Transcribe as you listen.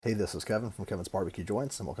Hey, this is Kevin from Kevin's Barbecue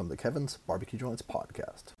Joints, and welcome to Kevin's Barbecue Joints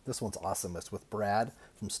podcast. This one's awesome. It's with Brad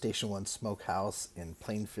from Station 1 Smokehouse in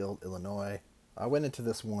Plainfield, Illinois. I went into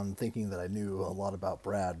this one thinking that I knew a lot about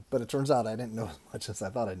Brad, but it turns out I didn't know as much as I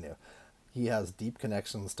thought I knew. He has deep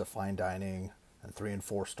connections to fine dining and 3 and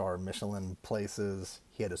 4 star Michelin places.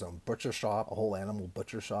 He had his own butcher shop, a whole animal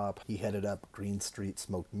butcher shop. He headed up Green Street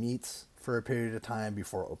Smoked Meats for a period of time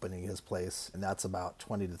before opening his place, and that's about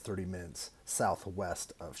 20 to 30 minutes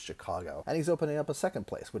southwest of Chicago. And he's opening up a second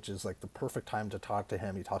place, which is like the perfect time to talk to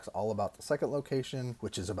him. He talks all about the second location,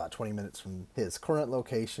 which is about 20 minutes from his current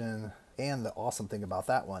location. And the awesome thing about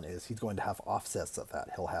that one is he's going to have offsets of that.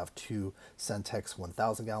 He'll have 2 Centex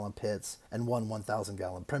 1,000 gallon pits and one 1,000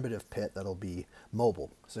 gallon primitive pit that'll be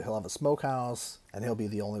mobile. So he'll have a smokehouse, and he'll be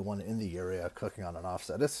the only one in the area cooking on an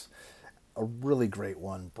offset. It's a really great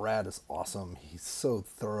one. Brad is awesome. He's so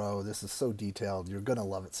thorough. This is so detailed. You're going to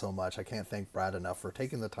love it so much. I can't thank Brad enough for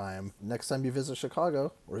taking the time. Next time you visit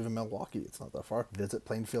Chicago or even Milwaukee, it's not that far, visit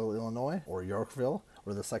Plainfield, Illinois or Yorkville,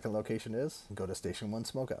 where the second location is, and go to Station 1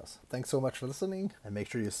 Smokehouse. Thanks so much for listening, and make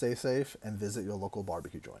sure you stay safe and visit your local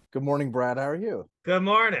barbecue joint. Good morning, Brad. How are you? Good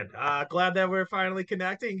morning. Glad that we're finally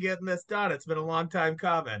connecting and getting this done. It's been a long time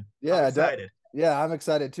coming. I'm Yeah, excited. yeah, I'm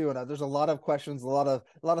excited too, and there's a lot of questions, a lot of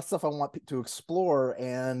stuff I want to explore,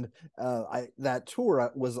 and I that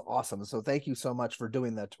tour was awesome. So thank you so much for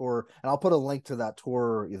doing that tour, and I'll put a link to that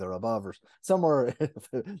tour either above or somewhere,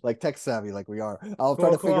 like tech savvy like we are. I'll try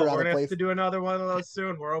Cool, to figure cool. out We're a gonna have place. to do another one of those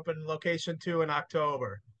soon. We're opening location 2 in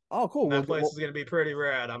October. Oh, cool. And that place is gonna be pretty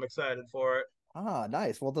rad. I'm excited for it.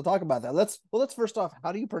 Nice. Well, to talk about that, let's first off,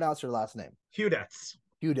 how do you pronounce your last name? Hudetz.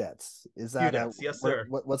 Hudetz. Is that Hudetz, yes, sir.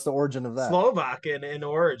 what's the origin of that? Slovak in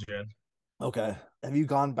origin. Okay. Have you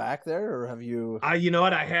gone back there, or have you? You know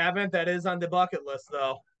what? I haven't. That is on the bucket list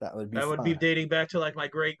though. That would be That would be fun. dating back to like my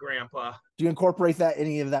great grandpa. Do you incorporate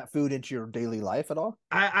any of that food into your daily life at all?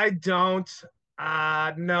 I don't.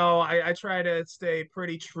 No, I try to stay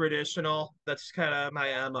pretty traditional. That's kind of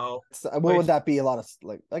my MO. So, what But would that be? A lot of,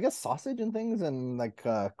 like, I guess, sausage and things, and like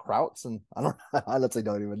krauts, and I don't. I let's say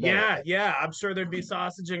don't even know. yeah, I'm sure there'd be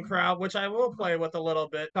sausage and kraut, which I will play with a little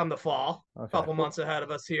bit come the fall. Okay. Couple months ahead of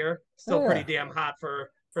us here. Still pretty Yeah. damn hot for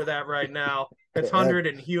that right now. It's Yeah. 100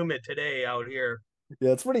 and humid today out here.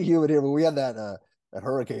 Yeah, it's pretty humid here, but we had that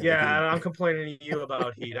hurricane that Yeah, came. I'm complaining to you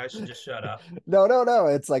about heat. I should just shut up. No.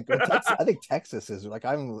 It's like Texas. I think Texas is like,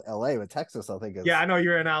 I'm in LA, but Texas I think Yeah, is I know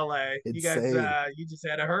you're in LA. You guys, insane. you just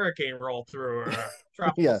had a hurricane roll through or a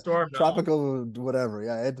tropical Yeah, storm, no? tropical whatever.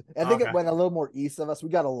 Yeah, I think it Okay. went a little more east of us. We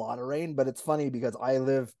got a lot of rain, but it's funny because I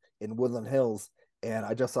live in Woodland Hills, and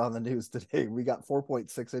I just saw on the news today we got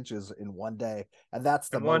 4.6 inches in one day, and that's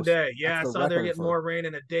the In one most. day. That's Yeah, I the saw they're record getting for. more rain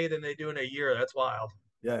in a day than they do in a year. That's wild.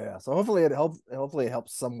 Yeah. So hopefully it helps. Hopefully it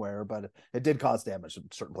helps somewhere, but it did cause damage in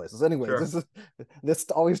certain places. Anyways, Sure. this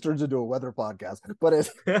always turns into a weather podcast. But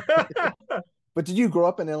but did you grow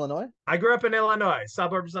up in Illinois? I grew up in Illinois,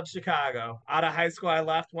 suburbs of Chicago. Out of high school, I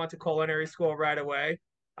left, went to culinary school right away.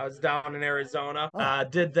 I was down in Arizona, Oh,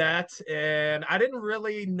 did that, and I didn't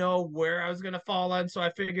really know where I was going to fall in. So I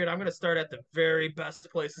figured I'm going to start at the very best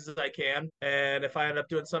places that I can. And if I end up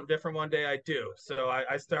doing something different one day, I do. So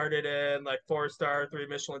I started in like 4 star, 3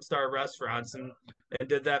 Michelin star restaurants and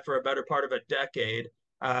did that for a better part of a decade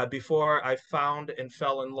before I found and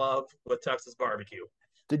fell in love with Texas barbecue.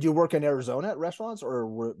 did you work in Arizona at restaurants, or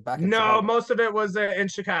were back in No, Chicago? most of it was in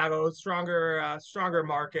Chicago, stronger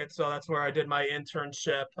market. So that's where I did my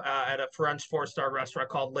internship at a French 4 star restaurant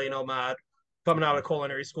called Le Nomad. Coming out Okay. of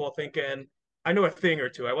culinary school, thinking I knew a thing or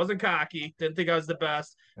two. I wasn't cocky, didn't think I was the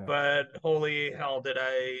best, Yeah. but holy hell, did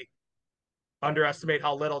I underestimate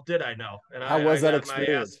how little did I know? And How I was that got my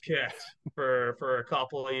ass experience? kicked for a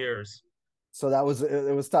couple of years. So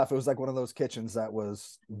it was tough. It was like one of those kitchens that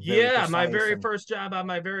was very Yeah, my precise very and first job on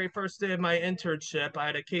my very first day of my internship, I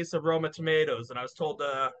had a case of Roma tomatoes, and I was told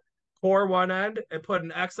to core one end and put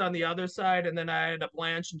an X on the other side, and then I had to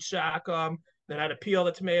blanch and shock them. Then I had to peel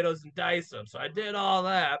the tomatoes and dice them. So I did all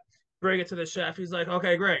that, bring it to the chef. He's like,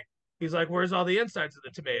 okay, great. He's like, where's all the insides of the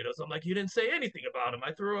tomatoes? I'm like, you didn't say anything about them.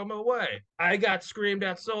 I threw them away. I got screamed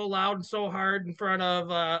at so loud and so hard in front of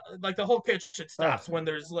like the whole kitchen oh stops when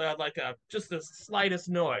there's like a just the slightest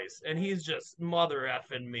noise, and he's just mother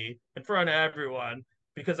effing me in front of everyone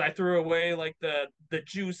because I threw away like the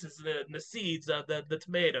juices, the seeds of the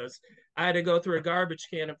tomatoes. I had to go through a garbage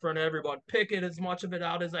can in front of everyone, pick it as much of it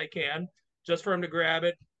out as I can, just for him to grab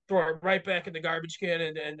it, throw it right back in the garbage can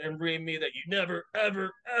and ream me that you never,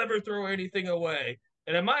 ever, ever throw anything away.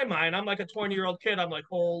 And in my mind, I'm like a 20-year-old kid. I'm like,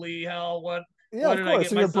 holy hell, yeah, what of did I course. get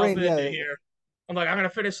So your myself brain, into yeah, here? I'm like, I'm gonna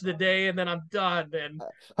finish the day and then I'm done. And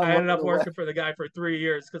I'm I ended running up away. working for the guy for 3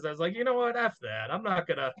 years because I was like, you know what, f that. I'm not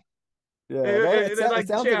gonna. Yeah, no, It it like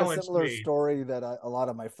sounds like a challenged similar me. story that a lot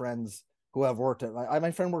of my friends who have worked at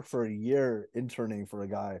my friend worked for a year interning for a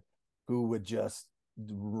guy who would just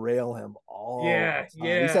rail him all Yeah, the time.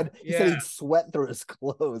 yeah, He said yeah. he'd sweat through his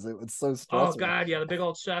clothes. It was so Oh stressful. God, yeah, the big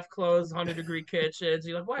old chef clothes, 100-degree kitchens.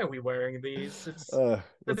 You're like, why are we wearing these? It's a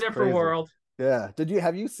It's different crazy. world. Yeah.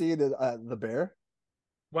 Have you seen the bear?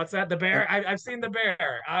 What's that? The Uh, bear? I've seen the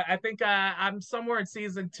bear. I think I'm somewhere in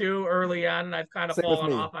season two early on, and I've kind of Same with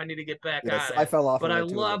fallen me. off. I need to get back Yes, on I it. fell off But of I it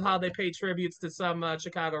too a little love how bit. they pay tributes to some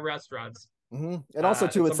Chicago restaurants, And also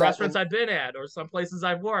too, and it's some that, restaurants and I've been at, or some places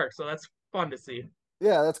I've worked. So that's fun to see.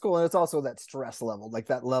 yeah, that's cool. And it's also that stress level, like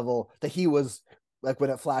that level that he was like when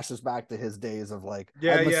it flashes back to his days of like,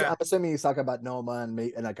 Yeah, I'm yeah. assuming he's talking about Noma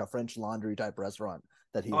and like a French Laundry type restaurant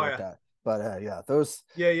that he Oh worked yeah. at. But yeah, those.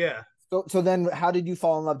 Yeah, yeah. So then, how did you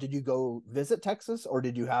fall in love? Did you go visit Texas, or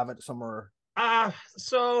did you have it somewhere?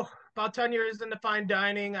 So about 10 years into fine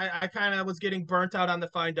dining, I kind of was getting burnt out on the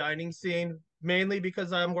fine dining scene, mainly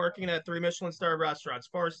because I'm working at three Michelin star restaurants,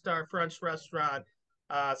 four-star French restaurant,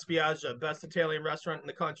 Spiaggia, best Italian restaurant in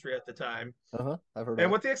the country at the time. Uh huh. I've heard of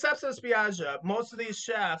And it. with the exception of Spiaggia, most of these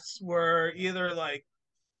chefs were either like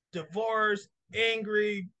divorced,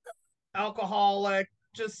 angry, alcoholic,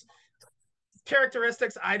 just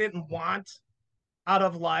characteristics I didn't want out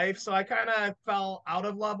of life. So I kind of fell out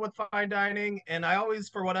of love with fine dining. And I always,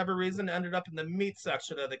 for whatever reason, ended up in the meat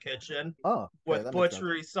section of the kitchen Oh, okay, with that makes sense.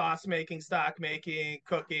 butchery, sauce making, stock making,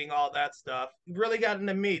 cooking, all that stuff. Really got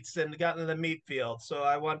into meats and got into the meat field. So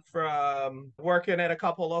I went from working at a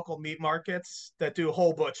couple local meat markets that do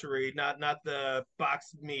whole butchery, not the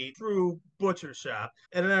boxed meat, through butcher shop.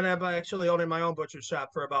 And then I'm actually owning my own butcher shop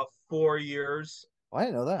for about 4 years. Oh, I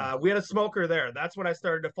didn't know that. We had a smoker there. That's when I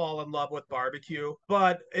started to fall in love with barbecue.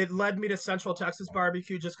 But it led me to Central Texas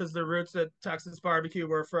barbecue just because the roots of Texas barbecue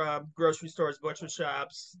were from grocery stores, butcher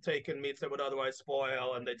shops, taking meats that would otherwise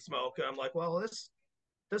spoil and they'd smoke. And I'm like, well,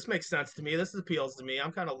 this makes sense to me. This appeals to me.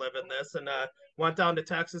 I'm kind of living this. And went down to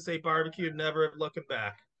Texas, ate barbecue, never looking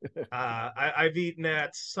back. I've eaten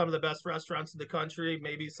at some of the best restaurants in the country,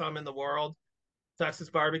 maybe some in the world. Texas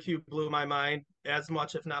barbecue blew my mind as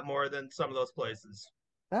much, if not more, than some of those places.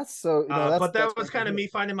 That's so, But that's that was great to kind of hear. me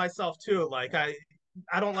finding myself too. Like I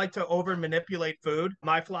don't like to over manipulate food.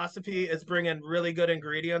 My philosophy is bring in really good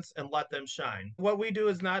ingredients and let them shine. What we do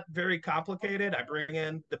is not very complicated. I bring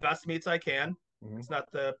in the best meats I can. Mhm. It's not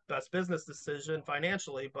the best business decision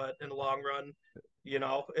financially, but in the long run,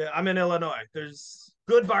 I'm in Illinois. There's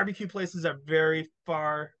good barbecue places are very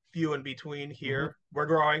far few in between Mhm. here. We're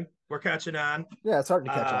growing, we're catching on. Yeah, it's starting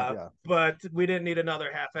to catch up. Yeah. But we didn't need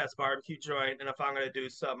another half-ass barbecue joint. And if I'm gonna do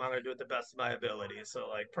something, I'm gonna do it the best of my ability. So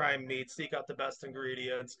like prime meat, seek out the best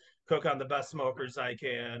ingredients, cook on the best smokers I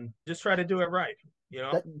can. Just try to do it right, you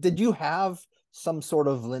know? Did you have some sort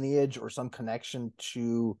of lineage or some connection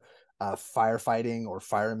to firefighting or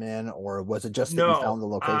firemen, or was it just that you No, found the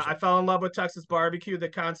location? I fell in love with Texas barbecue. The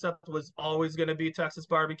concept was always going to be Texas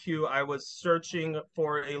barbecue. I was searching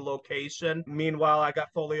for a location. Meanwhile, I got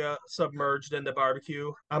fully submerged into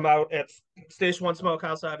barbecue. I'm out at Station One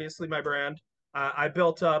Smokehouse, obviously my brand. I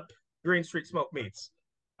built up Green Street Smoke Meats.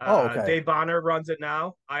 Oh, okay. Dave Bonner runs it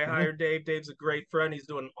now. I Mhm. hired Dave. Dave's a great friend. He's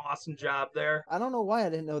doing an awesome job there. I don't know why I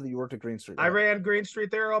didn't know that you worked at Green Street. I Yeah. ran Green Street.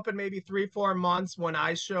 They were open maybe 3, 4 months when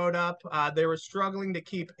I showed up. They were struggling to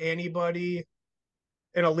keep anybody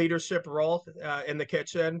in a leadership role in the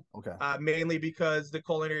kitchen, Okay. mainly because the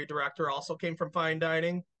culinary director also came from fine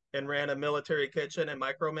dining and ran a military kitchen and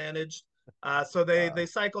micromanaged. So they Wow.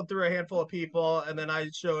 cycled through a handful of people, and then I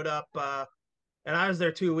showed up, and I was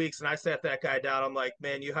there 2 weeks, and I sat that guy down. I'm like,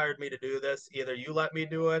 man, you hired me to do this. Either you let me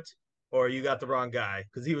do it, or you got the wrong guy,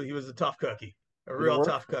 because he was a tough cookie, a Did it real work?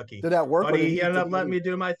 tough cookie. Did that work, But or he ended did up letting he? me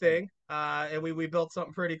do my thing, and we built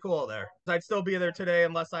something pretty cool there. I'd still be there today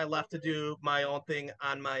unless I left to do my own thing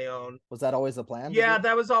on my own. Was that always the plan to Yeah, do?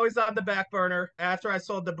 that was always on the back burner. After I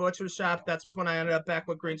sold the butcher shop, that's when I ended up back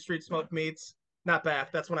with Green Street Smoked Meats. Not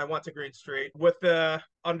back. That's when I went to Green Street with the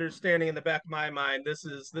understanding in the back of my mind. This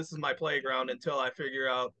is my playground until I figure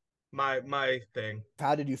out my thing.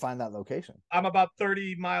 How did you find that location? I'm about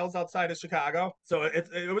 30 miles outside of Chicago, so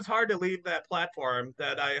it was hard to leave that platform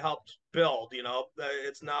that I helped build.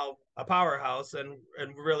 It's now a powerhouse and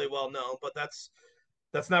really well known. But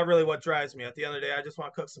that's not really what drives me. At the end of the day, I just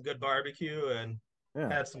want to cook some good barbecue and Yeah.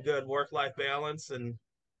 have some good work life balance and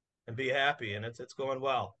be happy. And it's going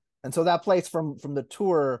well. And so that place from the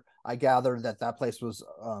tour, I gathered that place was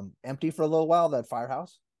empty for a little while. That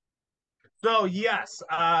firehouse. So yes,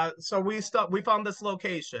 so we found this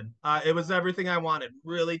location. It was everything I wanted.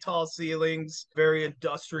 Really tall ceilings, very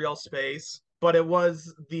industrial space, but it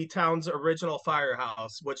was the town's original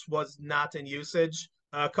firehouse, which was not in usage.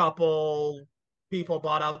 A couple people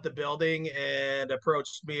bought out the building and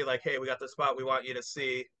approached me like, "Hey, we got the spot we want you to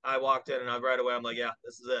see." I walked in and right away I'm like, "Yeah,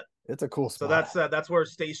 this is it." It's a cool So spot. that's where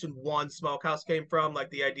Station One Smokehouse came from. Like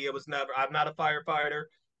the idea was never. I'm not a firefighter.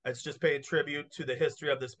 It's just paying tribute to the history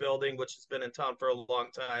of this building, which has been in town for a long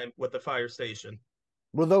time with the fire station.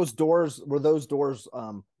 Were those doors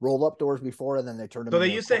roll up doors before and then they turned them So they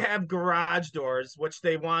into used to close? have garage doors, which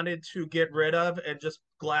they wanted to get rid of and just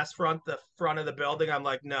glass front the front of the building. I'm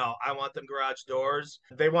like, no, I want them garage doors.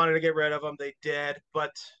 They wanted to get rid of them. They did,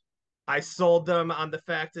 but I sold them on the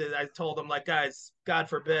fact that I told them, like, guys, God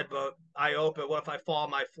forbid, but I open. What if I fall on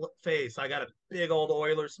my face? I got a big old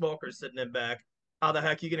Oiler smoker sitting in back. How the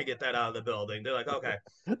heck are you gonna get that out of the building? They're like, okay.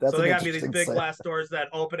 That's So an they got me these interesting big sale. glass doors that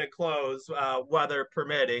open and close, weather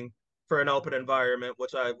permitting, for an open environment,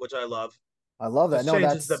 which I love. I love that. Just No,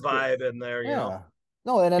 changes the that's cool. vibe in there, you know. Yeah.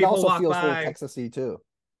 No, and it People also walk feels very by, Texasy too.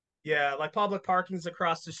 yeah, like public parking's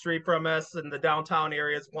across the street from us, and the downtown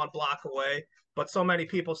area is 1 block away. But so many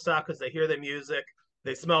people stop because they hear the music,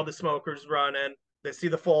 they smell the smokers running, they see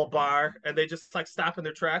the full bar, and they just like stop in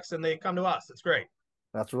their tracks and they come to us. It's great.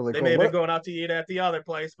 That's really They may cool. have been What going out to eat at the other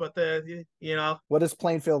place, but what is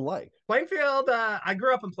Plainfield like? Plainfield. I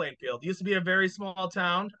grew up in Plainfield. It used to be a very small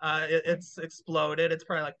town. It's exploded. It's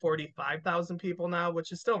probably like 45,000 people now,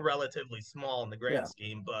 which is still relatively small in the grand Yeah.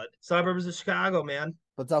 scheme. But suburbs of Chicago, man.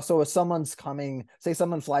 But also, if someone's coming, say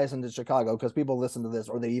someone flies into Chicago, because people listen to this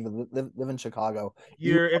or they even live in Chicago,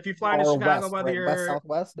 you You're If you fly into are Chicago, west, whether right? West, you're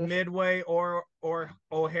southwest ish. Midway or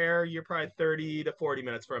O'Hare, you're probably 30 to 40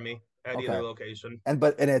 minutes from me at either Okay. location.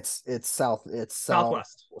 But it's Southwest,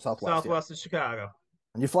 southwest, yeah. southwest of Chicago.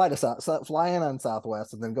 And you fly to fly in on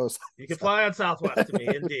southwest and then go You can south. fly on Southwest to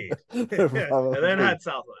me, indeed, and then Probably. head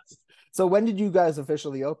southwest. So when did you guys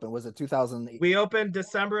officially open? Was it 2018? We opened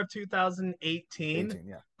December of 2018,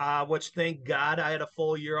 Yeah. which thank God I had a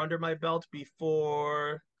full year under my belt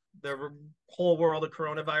before the whole world of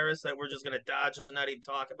coronavirus that we're just going to dodge and not even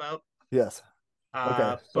talk about. Yes.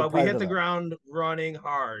 Okay. So But we prior hit to the that. ground running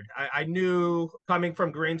hard. I knew coming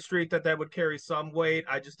from Green Street that would carry some weight.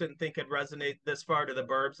 I just didn't think it'd resonate this far to the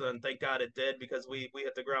burbs, and thank God it did because we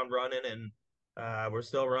hit the ground running and we're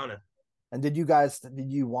still running. And did you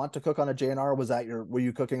want to cook on a JNR? Were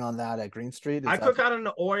you cooking on that at Green Street? Is I that cook on an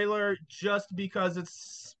Oiler just because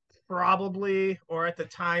it's probably, or at the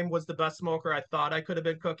time, was the best smoker I thought I could have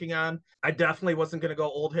been cooking on. I definitely wasn't going to go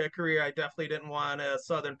Old Hickory. I definitely didn't want a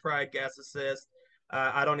Southern Pride gas assist.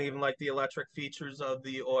 I don't even like the electric features of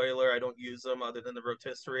the Oiler. I don't use them other than the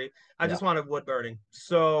rotisserie. I yeah, just wanted wood burning.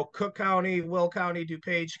 So Cook County, Will County,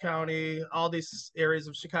 DuPage County, all these areas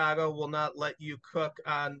of Chicago will not let you cook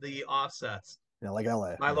on the offsets. yeah, like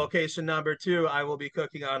LA. My Yeah. location number two, I will be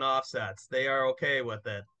cooking on offsets. They are okay with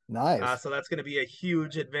it. Nice. So that's going to be a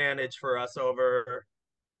huge advantage for us over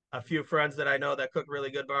a few friends that I know that cook really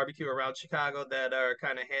good barbecue around Chicago that are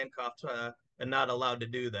kind of handcuffed and not allowed to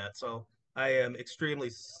do that. So I am extremely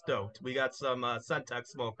stoked. We got some Centex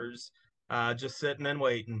smokers just sitting and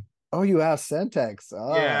waiting. Oh, you have Centex.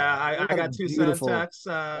 Yeah, Ah, I what a got two beautiful. Centex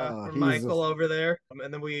Oh, from he's Michael just over there,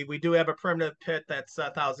 and then we do have a primitive pit that's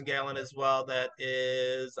 1,000 gallon as well that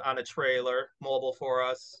is on a trailer, mobile for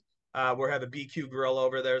us. We have a BQ grill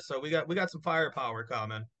over there, so we got some firepower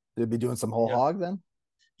coming. They'd be doing some whole Yeah, hog then.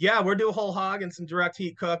 yeah, we're doing whole hog and some direct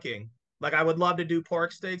heat cooking. Like I would love to do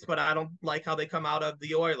pork steaks, but I don't like how they come out of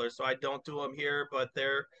the oiler, so I don't do them here. But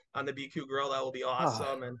they're on the BQ grill. That will be Ah,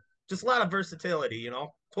 awesome, and just a lot of versatility.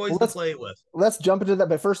 well, Toys to play with. let's jump into that.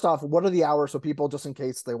 But first off, what are the hours? So people, just in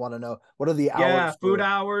case they want to know, what are the Yeah, hours food for?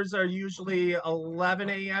 hours are usually 11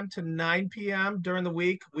 a.m. to 9 p.m. during the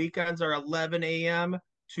week. Weekends are 11 a.m.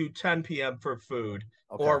 to 10 p.m. for food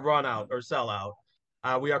Okay. or run out or sell out.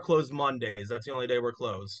 We are closed Mondays. That's the only day we're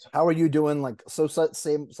closed. How are you doing? Like,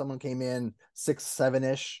 say someone came in 6, 7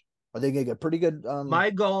 ish. Are they gonna get pretty good? My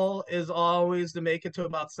goal is always to make it to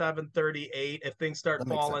about 7:38. If things start That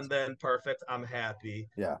makes falling, sense. then perfect. I'm happy.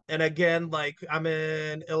 Yeah. And again, like I'm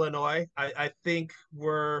in Illinois. I think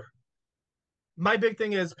we're my big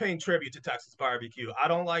thing is paying tribute to Texas barbecue. I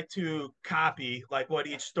don't like to copy like what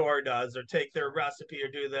each store does or take their recipe or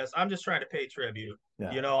do this. I'm just trying to pay tribute.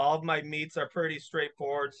 Yeah. All of my meats are pretty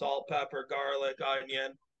straightforward: salt, pepper, garlic,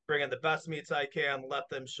 onion. Bring in the best meats I can, let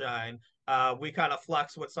them shine. We kind of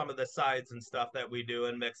flex with some of the sides and stuff that we do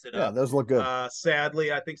and mix it Yeah. up. Those look good.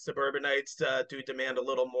 Sadly, I think suburbanites do demand a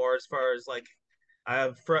little more as far as like I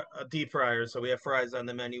have deep fryers, so we have fries on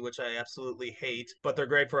the menu, which I absolutely hate, but they're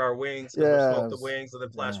great for our wings because we're Yeah, smoke the wings and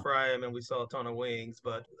then flash yeah. fry them, and we sell a ton of wings.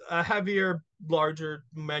 But a heavier, larger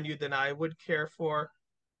menu than I would care for.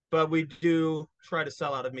 But we do try to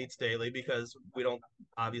sell out of meats daily because we don't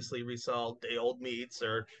obviously resell day old meats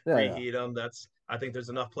or Yeah, reheat them. That's I think there's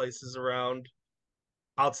enough places around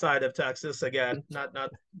outside of Texas again, not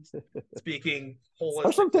yeah. speaking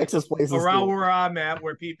There's some holistically, Texas just places around too. where I'm at,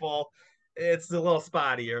 where people, it's a little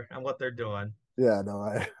spottier on what they're doing. Yeah, no,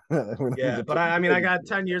 we don't need Yeah, to but I mean, I dig got into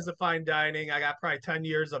 10 it. years of fine dining. I got probably 10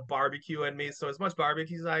 years of barbecue in me. So as much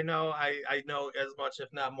barbecues I know, I know as much,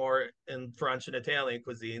 if not more, in French and Italian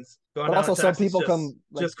cuisines. Going But down to also some Texas people just come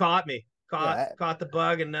like, just caught me, yeah, caught the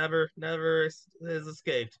bug, and never has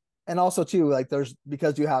escaped. and also too, like there's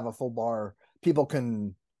because you have a full bar, people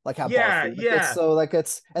can like have bar Yeah, food. Like it's yeah. so like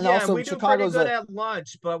it's and Yeah, also we do pretty Chicago's good a at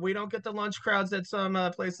lunch, but we don't get the lunch crowds that some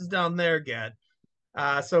places down there get.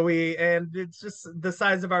 So we and it's just the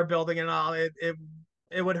size of our building and all.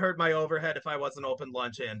 It would hurt my overhead if I wasn't open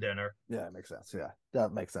lunch and dinner. yeah, it makes sense. Yeah,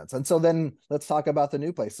 that makes sense. And so then let's talk about the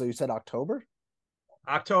new place. So you said October?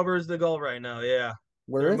 October is the goal right now. Yeah,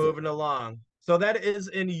 Where they're is it? moving along. So that is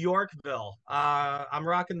in Yorkville. I'm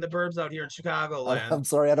rocking the burbs out here in Chicagoland. I'm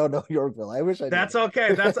sorry, I don't know Yorkville. I wish I did. That's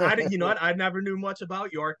okay. That's I didn't. You know what? I never knew much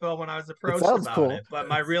about Yorkville when I was It approached sounds about cool. it. But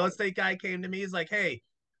my real estate guy came to me. He's like, "Hey,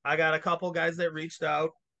 I got a couple guys that reached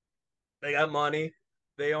out. They got money.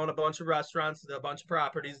 They own a bunch of restaurants, a bunch of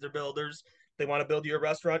properties. They're builders. They want to build you a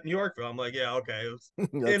restaurant in Yorkville." I'm like, "Yeah, okay." It was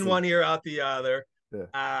That's in it. one ear, out the other.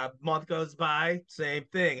 Yeah. Month goes by, same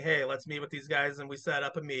thing. Hey, let's meet with these guys, and we set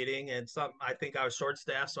up a meeting. And some, I think I was short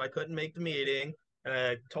staffed, so I couldn't make the meeting, and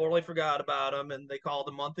I totally forgot about them. And they called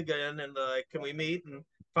a month again, and like, can we meet? And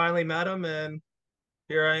finally met them, and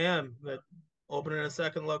here I am, opening a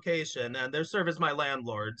second location, and they're served as my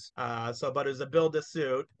landlords. But it's a build to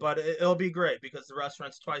suit, but it'll be great because the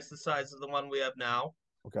restaurant's twice the size of the one we have now.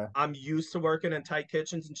 Okay. I'm used to working in tight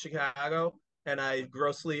kitchens in Chicago, and I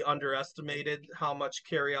grossly underestimated how much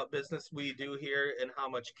carry-out business we do here and how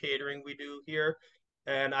much catering we do here.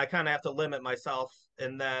 And I kind of have to limit myself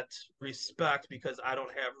in that respect because I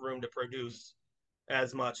don't have room to produce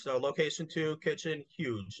as much. So location two, kitchen,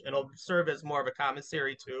 huge. And it'll serve as more of a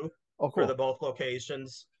commissary too Oh, for the cool. both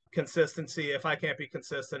locations. Consistency. If I can't be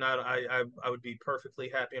consistent, I would be perfectly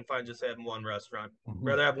happy and fine just having one restaurant. Mhm.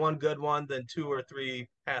 Rather have one good one than two or three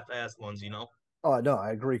half-assed ones. Oh, no,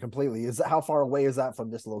 I agree completely. Is that how far away is that from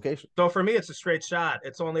this location? So for me, it's a straight shot.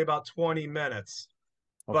 It's only about 20 minutes.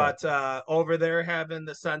 Okay. But over there, having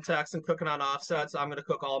the Centex and cooking on offsets, I'm going to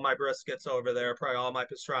cook all my briskets over there, probably all my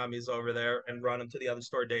pastrami's over there, and run them to the other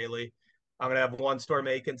store daily. I'm going to have one store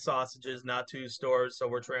making sausages, not two stores, so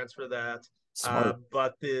we're transfer that. Smart.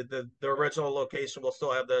 But the original location will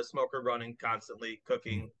still have the smoker running constantly, Mhm.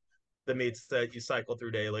 cooking the meats that you cycle through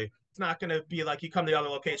daily. It's not going to be like you come to the other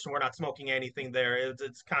location, we're not smoking anything there.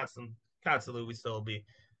 It's constantly we still be.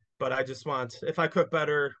 But I just want if I cook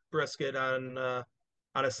better brisket on a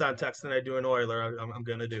Suntex than I do an Oiler, I'm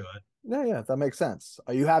gonna do it. Yeah, yeah, that makes sense.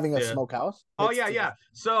 Are you having a Yeah. smokehouse Oh next yeah, to this? yeah.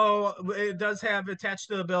 So it does have attached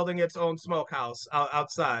to the building its own smokehouse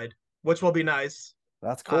outside, which will be nice.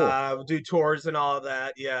 That's cool. Do tours and all of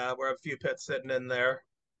that. Yeah, we're a few pits sitting in there.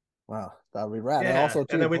 Wow, that'd be rad. And Yeah, also and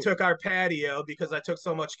too, then we took our patio because I took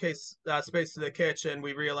so much case space to the kitchen.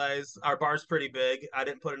 We realized our bar's pretty big. I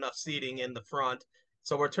didn't put enough seating in the front,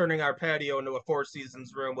 so we're turning our patio into a Four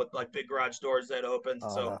Seasons room with like big garage doors that open,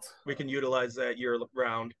 oh, so that's we can utilize that year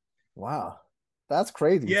round. wow. That's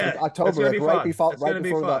crazy. So Yeah, it's it's October, gonna like be fun. It's right gonna be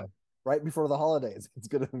before fun. the holidays. It's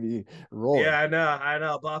gonna be rolling. Yeah, I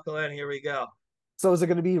know. Buckle in. Here we go. So is it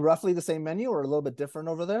gonna be roughly the same menu or a little bit different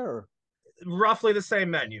over there? Or Roughly the same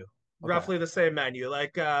menu. okay. Roughly the same menu.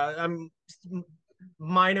 Like I'm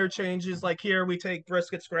minor changes. Like here, we take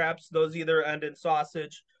brisket scraps. Those either end in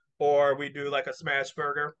sausage or we do like a smash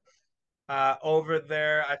burger. Over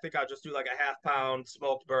there, I think I'll just do like a half-pound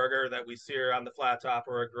smoked burger that we sear on the flat top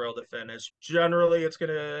or a grill to finish. Generally,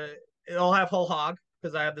 it'll have whole hog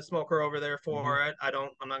because I have the smoker over there Mm-hmm. for it.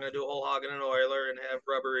 I'm not gonna do a whole hog in an oiler and have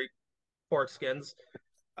rubbery pork skins.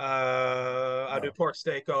 I do No. pork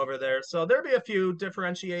steak over there, so there'll be a few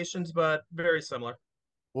differentiations, but very similar.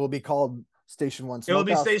 Will it be called Station One It will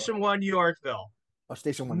be Smokehouse Station One Yorkville, or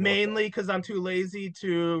Station One Yorkville? mainly because I'm too lazy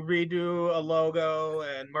to redo a logo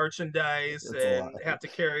and merchandise It's a lot. and have to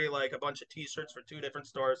carry like a bunch of T-shirts for two different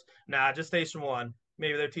stores. Nah, just Station One.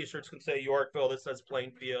 Maybe their T-shirts can say Yorkville. This says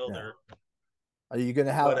Plainfield Yeah. or what Are you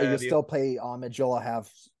have you. still pay homage? You'll have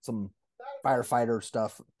some firefighter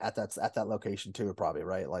stuff at that location too, probably,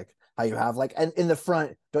 right? Like how you have like and in the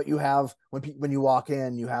front, don't you have when you walk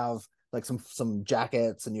in, you have like some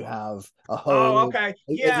jackets and you have a Oh, hose. okay.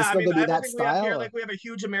 Is Yeah, it I still mean, gonna be that everything we have style? here, Or? like we have a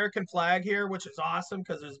huge American flag here, which is awesome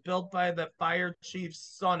because it was built by the fire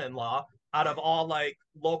chief's son-in-law out of all like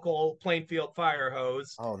local Plainfield fire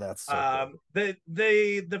hose. Oh, that's so cool.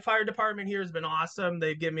 The fire department here has been awesome.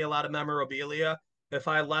 They've given me a lot of memorabilia. If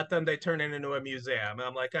I let them, they turn it into a museum. And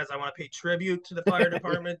I'm like, guys, I want to pay tribute to the fire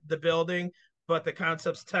department, the building, but the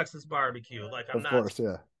concept's Texas barbecue. Like I'm Of not, course,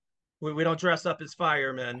 yeah. we don't dress up as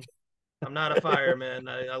firemen. I'm not a fireman.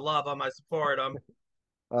 I love them. I support them.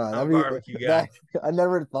 I'm a I mean barbecue guy. that I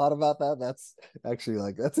never thought about that. That's actually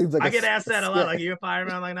like that seems like I get a asked that a lot. skit. Like, you a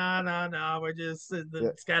fireman? I'm like, no, no, no. We're just, Yeah,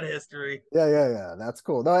 it's got a history. yeah. That's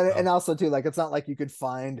cool. No, and So, also too, like it's not like you could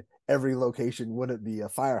find every location wouldn't be a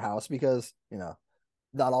firehouse because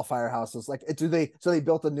not all firehouses like do they. So they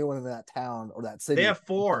built a new one in that town or that they city. have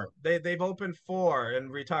four. They've opened four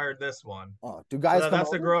and retired this one. Oh, do So guys come that's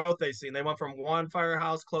the over? growth they've seen. They went from one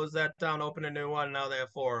firehouse, closed that down, opened a new one. And now they have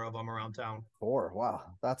four of them around town. Four. Wow,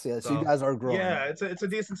 that's yeah. So you So guys are growing. yeah, it's a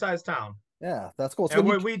decent sized town. Yeah, that's cool. So And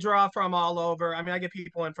when you we draw from all over. I mean, I get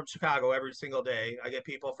people in from Chicago every single day. I get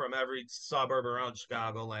people from every suburb around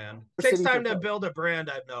Chicagoland. It takes cities are time to close. build a brand,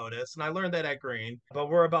 I've noticed, and I learned that at Green. But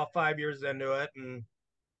we're about 5 years into it,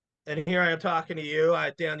 and here I am talking to you. I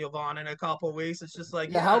had Daniel Vaughn in a couple of weeks. It's just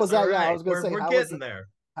like, Yeah, how yes, was all that? Yeah, I right, was gonna we're say we're how was getting it? there.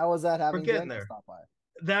 How was that We're having getting Daniel there. stop by?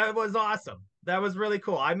 That was awesome. That was really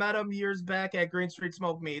cool. I met him years back at Green Street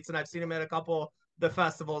Smoke Meats, and I've seen him at a couple the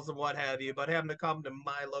festivals and what have you. But having to come to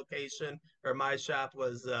my location or my shop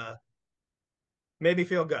was made me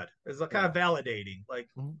feel good. It's kind of Yeah. validating. Like,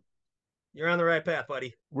 Mhm. you're on the right path,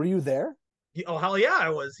 buddy. Were you there? Oh hell yeah, I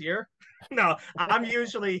was here. No, I'm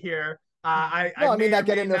usually here. I No, I mean may or like I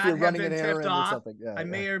may didn't know if not you're have running an been tipped errand or off. something. Yeah, I yeah.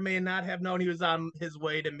 may or may not have known he was on his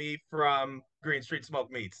way to me from Green Street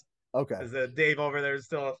Smoke Meats. Okay. Because Dave over there is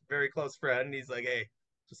still a very close friend. And he's like, hey,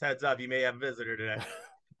 just heads up, you may have a visitor today.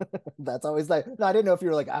 That's always like no, I didn't know if you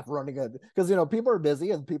were like running it because people are busy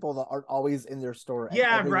and people that aren't always in their store at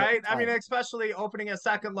Yeah, every right. I mean, time. especially opening a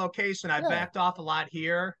second location, I Yeah, backed off a lot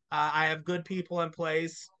here. I have good people in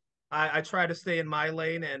place. I try to stay in my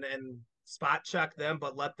lane and spot check them,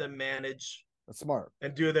 but let them manage that's smart.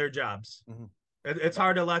 and do their jobs. Hmm. It's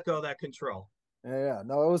hard to let go of that control. Yeah.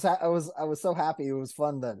 No, it was I was so happy. It was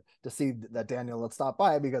fun that to see that Daniel had stopped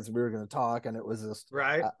by because we were going to talk, and it was just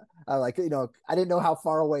Right. I like I didn't know how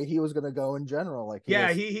far away he was going to go in general. Like he Yeah,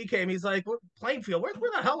 was. he came. He's like, Plainfield, where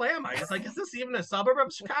the hell am I? He's like, is this even a suburb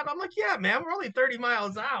of Chicago? I'm like, yeah, man, we're only 30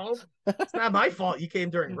 miles out. It's not my fault you came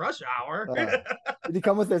during rush hour. Did he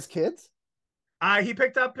come with his kids? He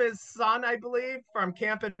picked up his son, I believe, from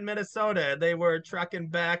camp in Minnesota. They were trekking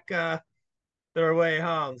back their way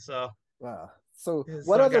home. So Wow. So his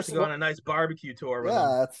what son other got to go on a nice barbecue tour with him.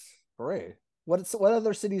 yeah, that's great. What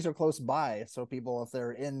other cities are close by so people if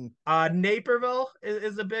they're in Naperville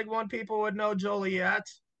is a big one. People would know. Joliet.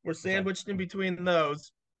 We're okay. sandwiched in between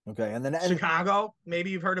those. Okay. And Chicago, maybe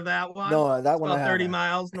you've heard of that one. no, that It's one I about 30 haven't.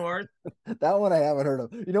 miles north. That one I haven't heard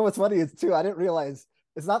of. You know what's funny is too, I didn't realize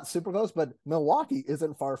it's not super close, but Milwaukee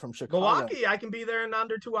isn't far from Chicago. Milwaukee, I can be there in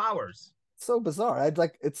under 2 hours. It's so bizarre. I'd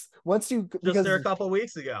like it's once you Just there a because couple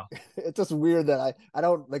weeks ago. it's just weird that I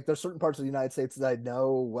don't like there's certain parts of the United States that I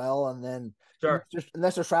know well and then Sure.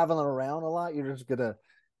 unless you're traveling around a lot, you're just gonna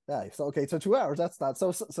yeah. So okay, so 2 hours, that's not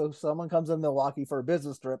so someone comes in Milwaukee for a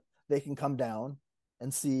business trip, they can come down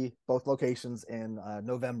and see both locations in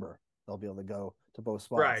November. They'll be able to go to both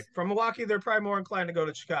Right. spots. From Milwaukee, they're probably more inclined to go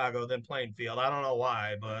to Chicago than Plainfield. I don't know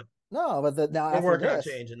why, but No, but now we're working on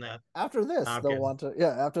changing that. after No, this, I'm they'll kidding. want to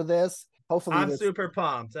yeah, after this, hopefully I'm this super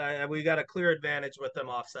pumped. We got a clear advantage with them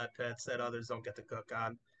offset pits that others don't get to cook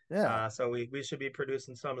on. yeah. So we should be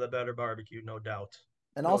producing some of the better barbecue, no doubt.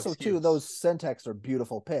 And No also too, those excuse. Centex are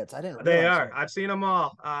beautiful pits. I didn't They realize are. that. I've seen them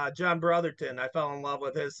all. John Brotherton, I fell in love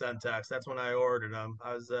with his Centex. That's when I ordered them.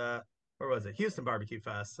 I was where was it? Houston Barbecue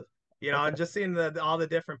Fest. And Okay. just seeing all the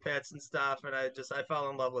different pits and stuff, and I fell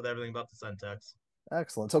in love with everything about the Centex.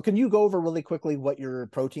 Excellent. So can you go over really quickly what your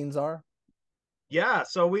proteins are? Yeah,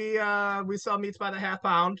 so we sell meats by the half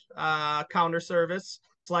pound, counter service,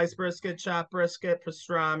 sliced brisket, chopped brisket,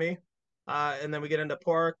 pastrami, and then we get into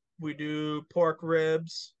pork. We do pork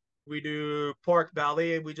ribs. We do pork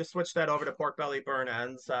belly. We just switched that over to pork belly burn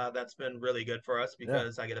ends. That's been really good for us Yeah.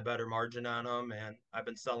 because I get a better margin on them, and I've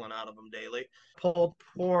been selling out of them daily. Pulled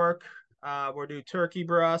pork. We'll do turkey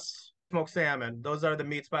breasts, smoked salmon. Those are the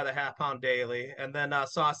meats by the half pound daily. And then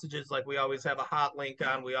sausages, like we always have a hot link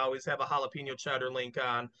on. We always have a jalapeno cheddar link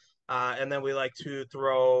on. And then we like to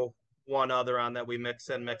throw one other on that we mix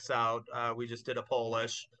in, mix out. We just did a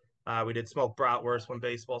Polish. We did smoked bratwurst when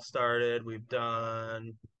baseball started. We've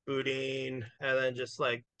done boudin, and then just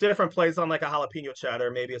like different plays on like a jalapeno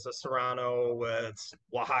cheddar. Maybe it's a serrano with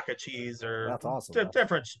Oaxaca cheese or That's awesome. That's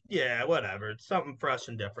different. Yeah, whatever. Something fresh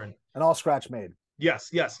and different. and all scratch made. Yes,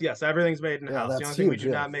 yes, yes. Everything's made in Yeah, house. The that's only thing we huge. do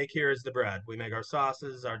Yeah. not make here is the bread. We make our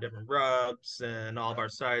sauces, our different rubs, and all of our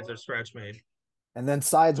sides are scratch made. And then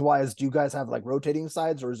sides wise, do you guys have like rotating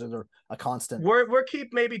sides, or is there a constant? We're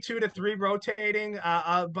keep maybe 2 to 3 rotating,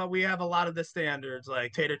 but we have a lot of the standards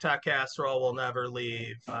like tater tot casserole will never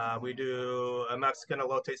leave. We do a Mexican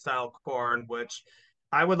elote style corn, which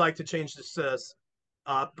I would like to change this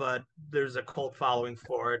up, but there's a cult following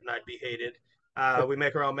for it, and I'd be hated. We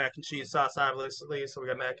make our own mac and cheese sauce, obviously, so we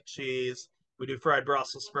got mac and cheese. We do fried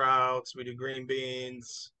Brussels sprouts. We do green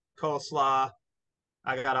beans, coleslaw.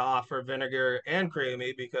 I gotta offer vinegar and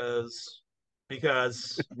creamy because it's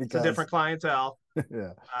a Because different clientele.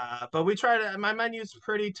 yeah, But we try to. My menu's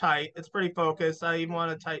pretty tight. It's pretty focused. I even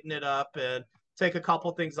want to tighten it up and take a couple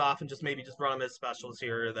things off and just maybe just run them as specials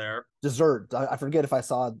here or there. dessert. I forget if I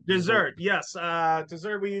saw dessert. Dessert, yes.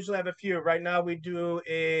 Dessert. We usually have a few. Right now, we do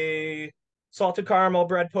a salted caramel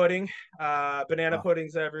bread pudding. Banana Oh,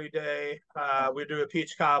 puddings every day. We do a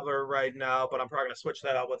peach cobbler right now, but I'm probably gonna switch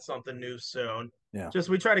that out with something new soon. yeah, Just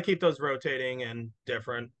we try to keep those rotating and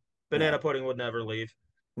different. yeah. Banana pudding would never leave.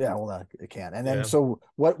 Yeah, well, that it can. And then, Yeah. so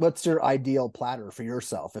what's your ideal platter for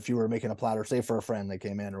yourself if you were making a platter, say for a friend that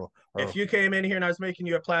came in, If or you came in here and I was making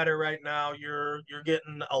you a platter right now, you're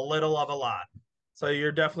getting a little of a lot. So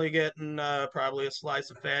you're definitely getting probably a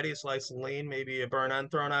slice of fatty, a slice of lean, maybe a burn on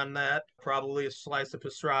thrown on that, probably a slice of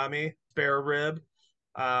pastrami, spare rib,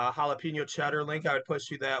 jalapeno cheddar link. I would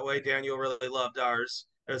push you that way. Daniel really loved ours.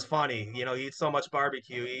 It was funny, he eats so much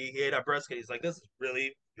barbecue. He ate up brisket. He's like, this is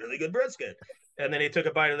really, really good brisket. And then he took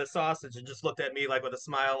a bite of the sausage and just looked at me like with a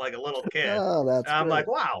smile, like a little kid. oh, that's And I'm great. like,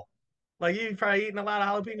 wow, like you've probably eaten a lot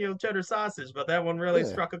of jalapeno cheddar sausage, but that one really Yeah.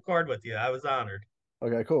 struck a chord with you. I was honored.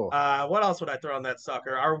 Okay, cool. What else would I throw on that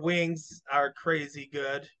sucker? Our wings are crazy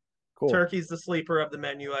good. Cool. Turkey's the sleeper of the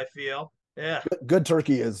menu, I feel. Yeah. Good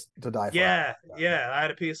turkey is to die for. Yeah, yeah. I had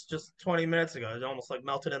a piece just 20 minutes ago. It almost like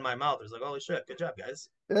melted in my mouth. It was like, holy shit, good job, guys.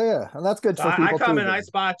 Yeah, yeah, and that's good So for I people come too. and I Then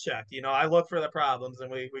spot check. I look for the problems and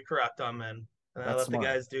we correct them and I that's let the smart.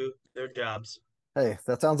 guys do their jobs. Hey,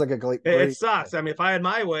 that sounds like a great, It great. sucks. I mean, if I had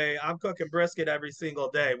my way, I'm cooking brisket every single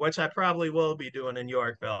day, which I probably will be doing in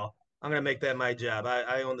Yorkville. I'm gonna make that my job.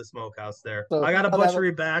 I own the smokehouse there. So I got a oh, that,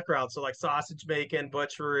 butchery background, so like sausage making,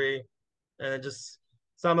 butchery, and just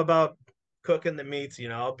some about cooking the meats.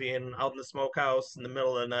 Being out in the smokehouse in the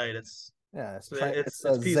middle of the night. It's yeah, it's it's it's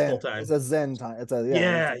a peaceful zen, it's time. a zen time. It's a yeah, it's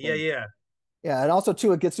Yeah, a yeah, thing. yeah. Yeah, and also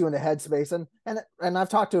too, it gets you in the headspace, and I've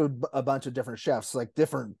talked to a bunch of different chefs, like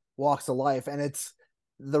different walks of life, and it's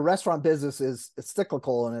the restaurant business is it's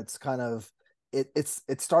cyclical, and it's kind of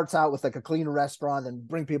it starts out with like a clean restaurant and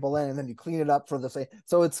bring people in, and then you clean it up for the same.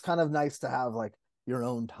 So it's kind of nice to have like your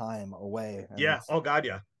own time away, and Yeah. it's Oh God,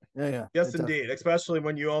 yeah. yeah, yeah, Yes, it's a indeed. Especially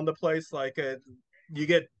when you own the place, like you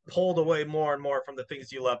get pulled away more and more from the things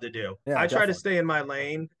you love to do. yeah, I try to definitely. stay in my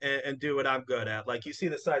lane and do what I'm good at. Like you see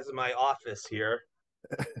the size of my office here,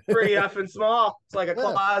 pretty effing small. It's like a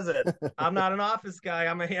Yeah, closet. I'm not an office guy.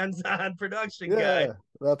 I'm a hands-on production guy. yeah,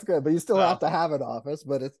 that's good. But you still have So to have an office,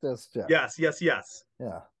 but it's just yeah, yes, yes, yes.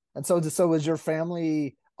 yeah. And so is your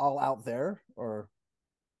family all out there or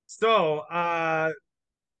So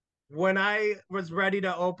when I was ready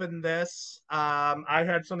to open this, I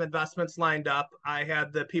had some investments lined up. I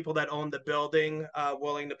had the people that owned the building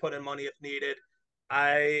willing to put in money if needed.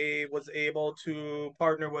 I was able to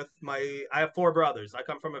partner with I have 4 brothers. I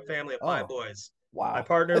come from a family of 5 boys. I wow?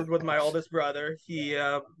 partnered with my oldest brother. He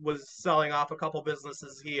was selling off a couple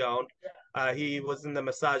businesses he owned. He was in the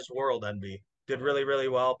massage world, envy. Did really, really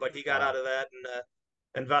well, but he got Wow, out of that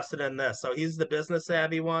and invested in this. So he's the business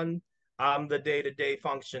savvy one. I'm the day to day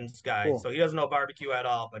functions guy. cool. So he doesn't know barbecue at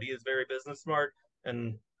all, but he is very business smart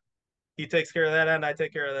and he takes care of that end. I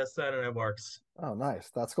take care of this end and it works. Oh,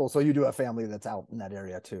 nice. That's cool. So you do have family that's out in that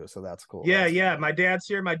area too. So that's cool. Yeah, That's yeah. My dad's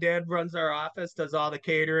here. My dad runs our office, does all the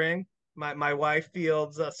catering. My wife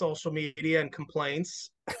fields social media and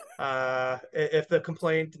complaints. If the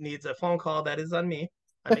complaint needs a phone call, that is on me.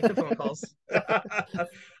 I make the phone calls.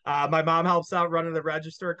 My mom helps out running the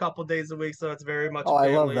register a couple days a week, so it's very much oh, a I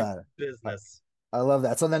love family that. I, business. I love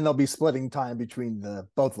that. So then they'll be splitting time between the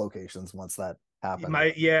both locations once that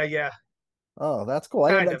happens. Yeah, yeah, Oh, that's cool.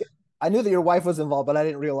 I kind didn't. of. I knew that your wife was involved, but I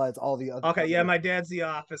didn't realize all the Okay, yeah, other. my dad's the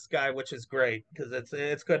office guy, which is great because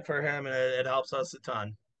it's good for him and it helps us a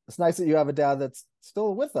ton. It's nice that you have a dad that's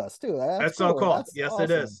still with us too. That's That's so cool. cool. That's Yes,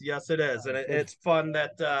 it is. awesome. Yes, it is, and Good. it's fun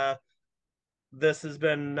that this has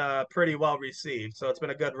been pretty well received. So it's been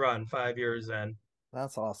a good run, 5 years in.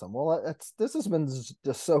 That's awesome. Well, this has been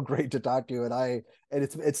just so great to talk to you, and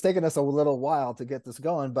it's taken us a little while to get this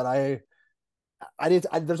going, but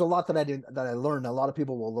there's a lot that I learned. A lot of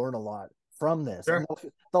people will learn a lot from this, and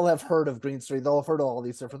Sure. they'll have heard of Green Street, they'll have heard of all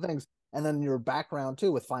these different things, and then your background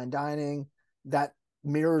too with fine dining that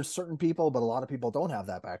mirrors certain people, but a lot of people don't have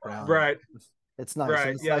that background, and Right. it's nice, and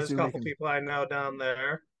Right. it's Yeah, nice there's a you're couple making. people I know down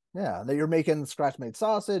there. Yeah, that you're making scratch made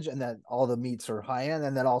sausage and that all the meats are high end,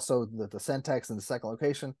 and then also the Centex and the second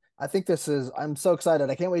location. I think I'm so excited.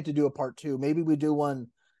 I can't wait to do a part two. Maybe we do one,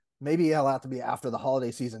 maybe it'll have to be after the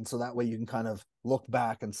holiday season. So that way you can kind of look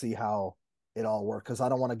back and see how it all worked. Cause I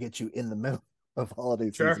don't want to get you in the middle of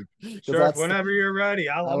holiday Sure. season. Cause Sure. Whenever you're ready,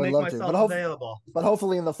 I I'll would make love to, myself available. but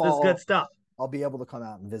hopefully in the This is good fall, stuff. I'll be able to come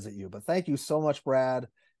out and visit you. But thank you so much, Brad.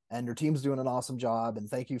 And your team's doing an awesome job. And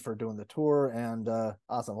thank you for doing the tour. And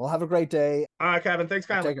awesome. Well, have a great day. All right, Kevin. Thanks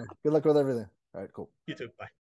kindly. Take care. Good luck with everything. All right, cool. You too. Bye.